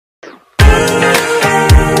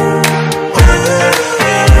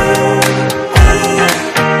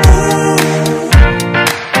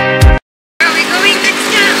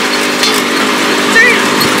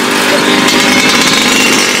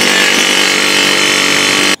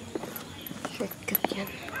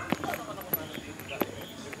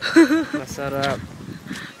Masarap.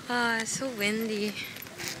 It's so windy.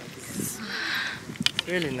 It's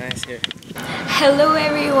really nice here. Hello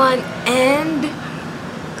everyone, and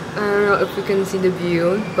I don't know if you can see the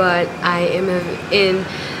view, but I am in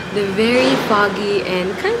the very foggy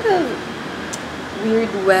and kind of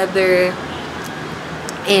weird weather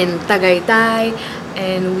in Tagaytay,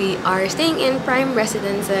 and we are staying in prime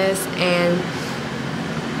residences, and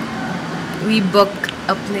we booked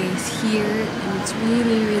a place here, and it's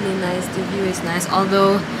really nice. The view is nice,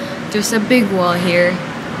 although there's a big wall here,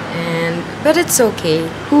 but it's okay.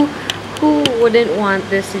 Who wouldn't want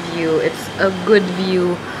this view? It's a good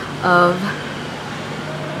view of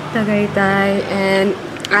Tagaytay, and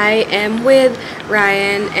I am with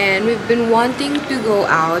Ryan, and we've been wanting to go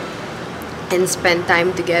out and spend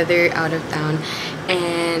time together out of town,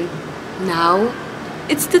 and now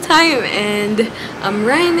it's the time. And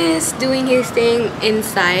Ryan is doing his thing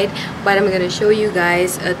inside, but I'm gonna show you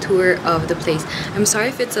guys a tour of the place. I'm sorry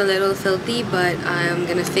if it's a little filthy, but I'm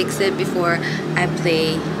gonna fix it before I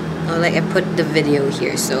play, like I put the video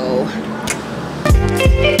here. So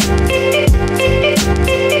hey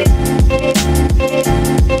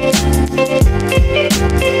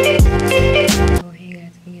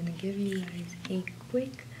guys, I'm gonna give you guys a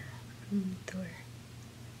quick room tour.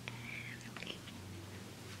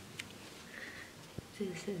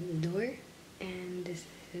 This is the door, and this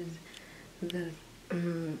is the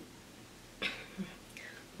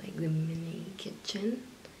like the mini kitchen,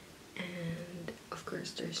 and of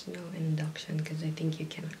course there's no induction because I think you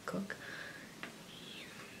cannot cook.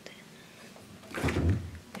 And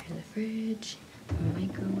there's the fridge,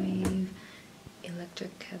 microwave,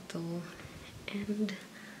 electric kettle, and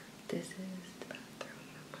this is the bathroom.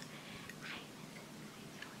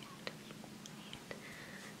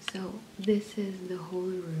 So this is the whole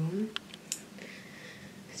room.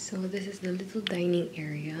 So this is the little dining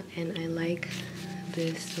area, and I like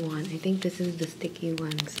this one. I think this is the sticky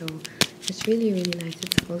one, so it's really nice.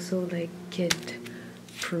 It's also like kid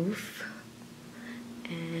proof,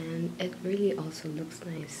 and it really also looks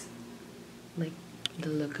nice, like the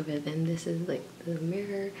look of it. And this is like the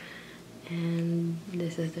mirror, and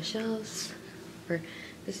this is the shelves.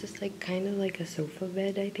 This is like kind of like a sofa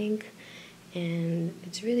bed, I think. And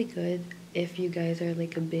it's really good if you guys are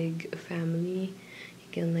like a big family.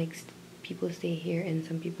 You can like people stay here, and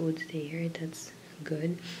some people would stay here. That's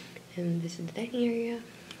good. And this is the dining area,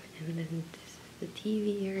 and then this is the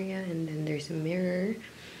TV area, and then there's a mirror,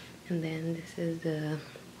 and then this is the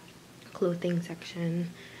clothing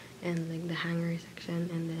section, and like the hanger section,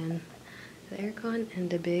 and then the aircon, and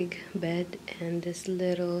the big bed, and this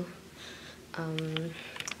little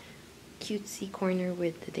cutesy corner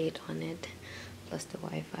with the date on it, plus the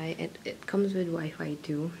Wi-Fi. It comes with Wi-Fi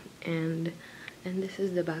too, and this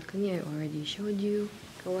is the balcony I already showed you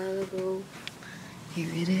a while ago.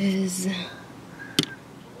 Here it is.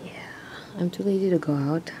 Yeah, I'm too lazy to go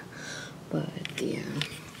out, but yeah.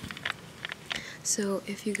 So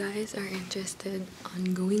if you guys are interested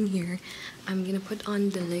on going here, I'm gonna put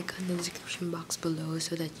on the link on the description box below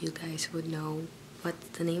so that you guys would know what's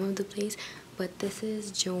the name of the place. But this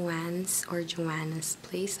is Joanne's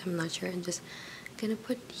place. I'm not sure. I'm just gonna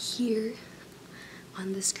put here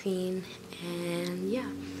on the screen, and yeah.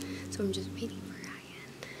 So I'm just waiting for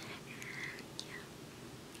Ryan, and yeah,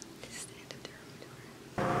 this is the end of the room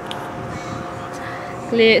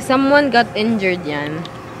tour. Someone got injured, yan.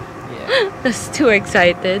 Yeah. That's too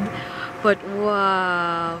excited. But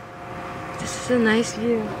wow, this is a nice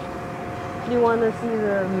view. Do you want to see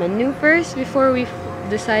the menu first before we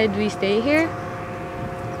decide we stay here?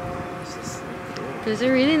 There's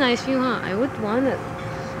a really nice view, huh? I would want to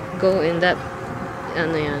go in that.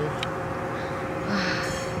 Ano yan?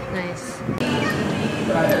 Nice.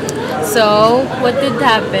 So, what did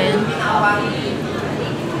happen?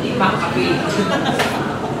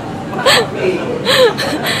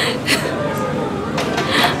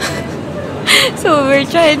 So we're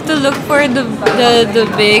trying to look for the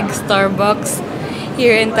big Starbucks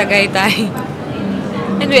here in Tagaytay,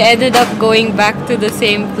 and we ended up going back to the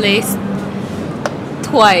same place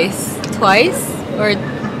twice or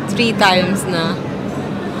 3 times na.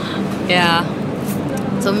 Yeah.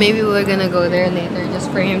 So maybe we're gonna go there later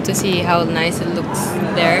just for him to see how nice it looks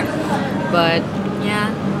there. But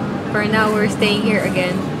yeah, for now we're staying here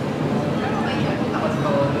again.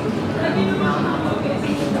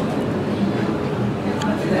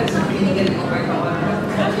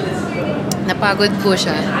 Napagod po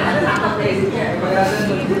siya.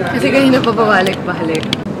 Kasi kanina pa pabalik-balik.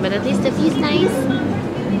 But at least the view's nice.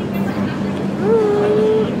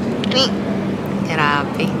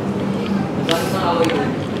 Grabe.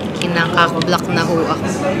 Kinakakablock na ho ako.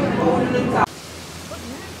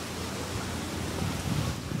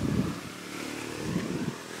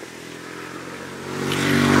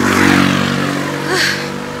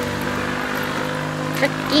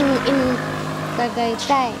 Trekking in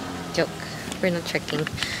Tagaytay. Joke. We're not trekking.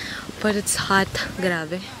 But it's hot.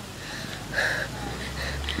 Grabe.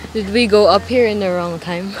 Did we go up here in the wrong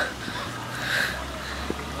time?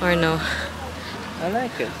 Or no? I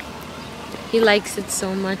like it. He likes it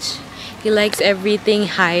so much. He likes everything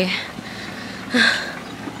high.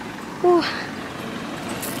 Whew.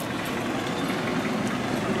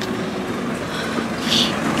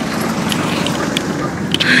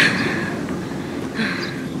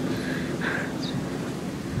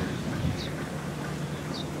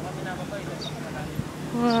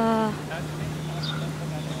 Wow.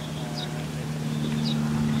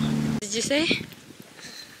 Did you say?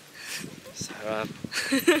 Sarap.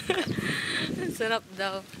 Sarap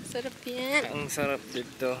daw. Sarap yan. Ang sarap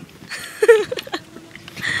dito.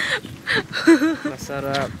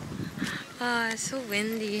 Masarap. Ah, it's so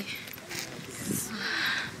windy. It's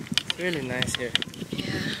really nice here.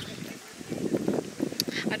 Yeah.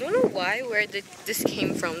 I don't know where this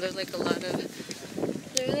came from. There's like a lot of...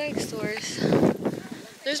 There's like stores.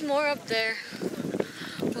 There's more up there.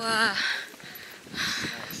 Wow.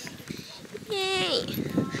 Yay!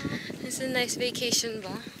 It's a nice vacation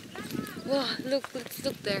ball. Whoa, look, let's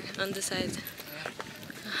look there on the side.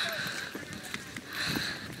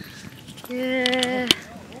 Yeah.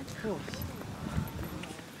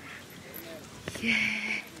 Yeah.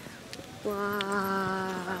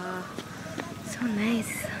 Wow. So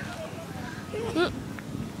nice. Mm.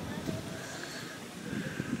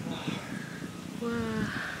 Wow.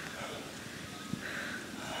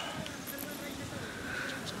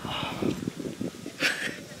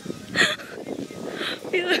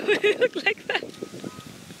 You look like that.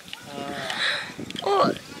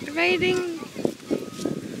 Oh, riding.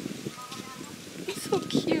 It's so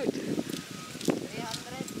cute.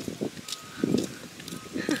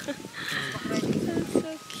 That's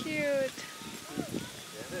so cute.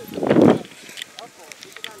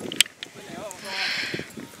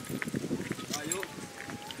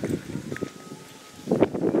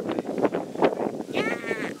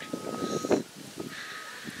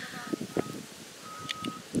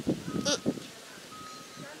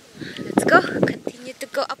 Let's go. Continue to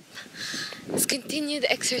go up. Let's continue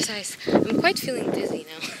the exercise. I'm quite feeling dizzy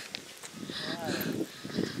now.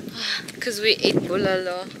 Because we ate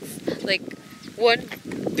bulalo. Like one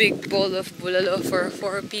big bowl of bulalo for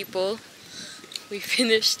 4 people. We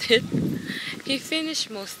finished it. He finished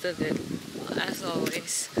most of it, as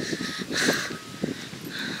always.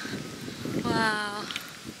 Wow.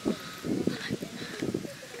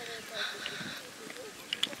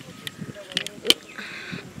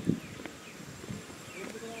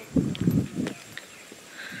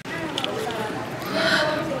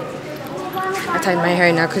 I tied my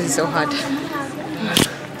hair now because it's so hot.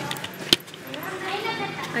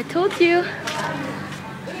 I told you.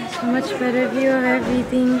 There's a much better view of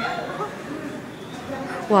everything.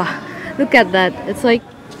 Wow, look at that. It's like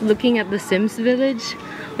looking at the Sims village.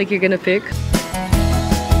 Like you're gonna pick.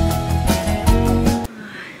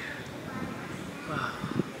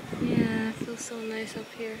 Yeah, it feels so nice up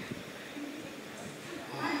here.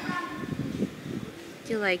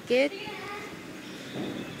 Do you like it?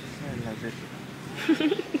 I love it.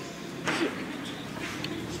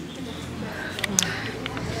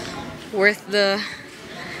 Worth the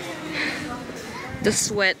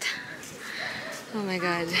sweat. Oh my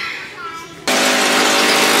god.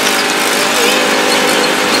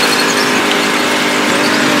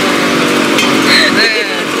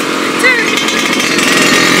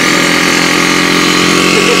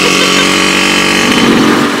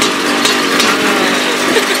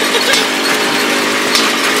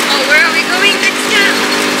 Oh, where are we going next time?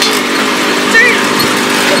 Turn!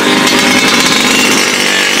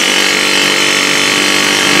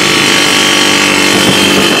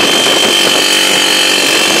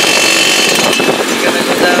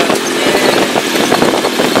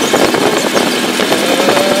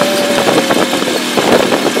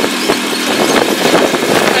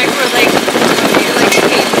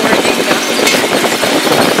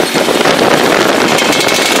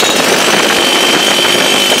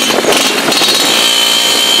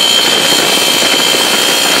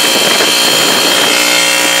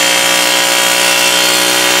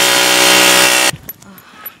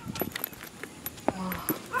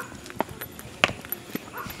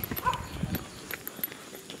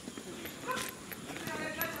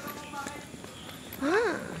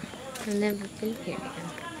 I've never been here.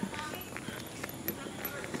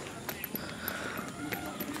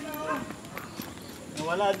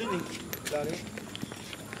 Wala dun eh.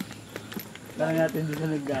 Parang natin dito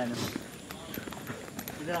nag-gano.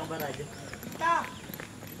 Dito na ba radyo?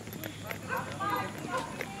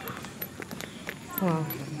 Wow.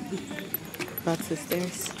 Lots of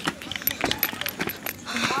stairs.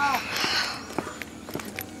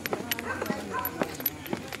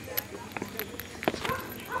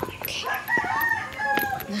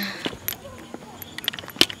 Okay.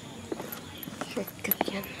 Shortcut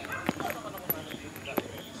yan.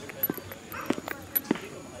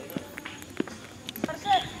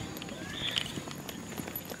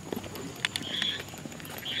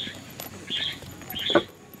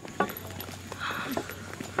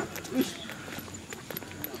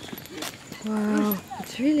 Wow,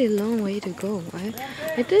 it's really a long way to go. I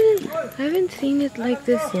haven't seen it like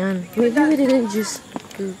this, Yan. Maybe we didn't just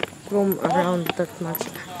roam around that much.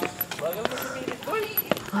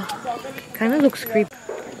 Oh, kind of looks creepy.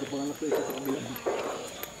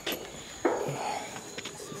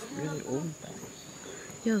 This is really old.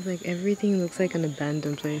 Yeah, like everything looks like an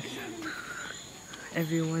abandoned place.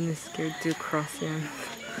 Everyone is scared to cross Yan.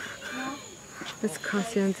 Let's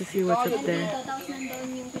cross Yan to see what's up there.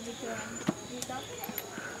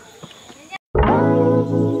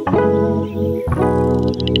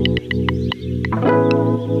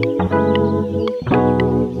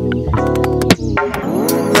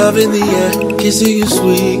 Love in the air, kissing you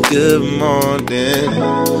sweet good morning.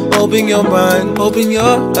 Open your mind, open your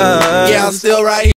eyes. Yeah, I'm still right here.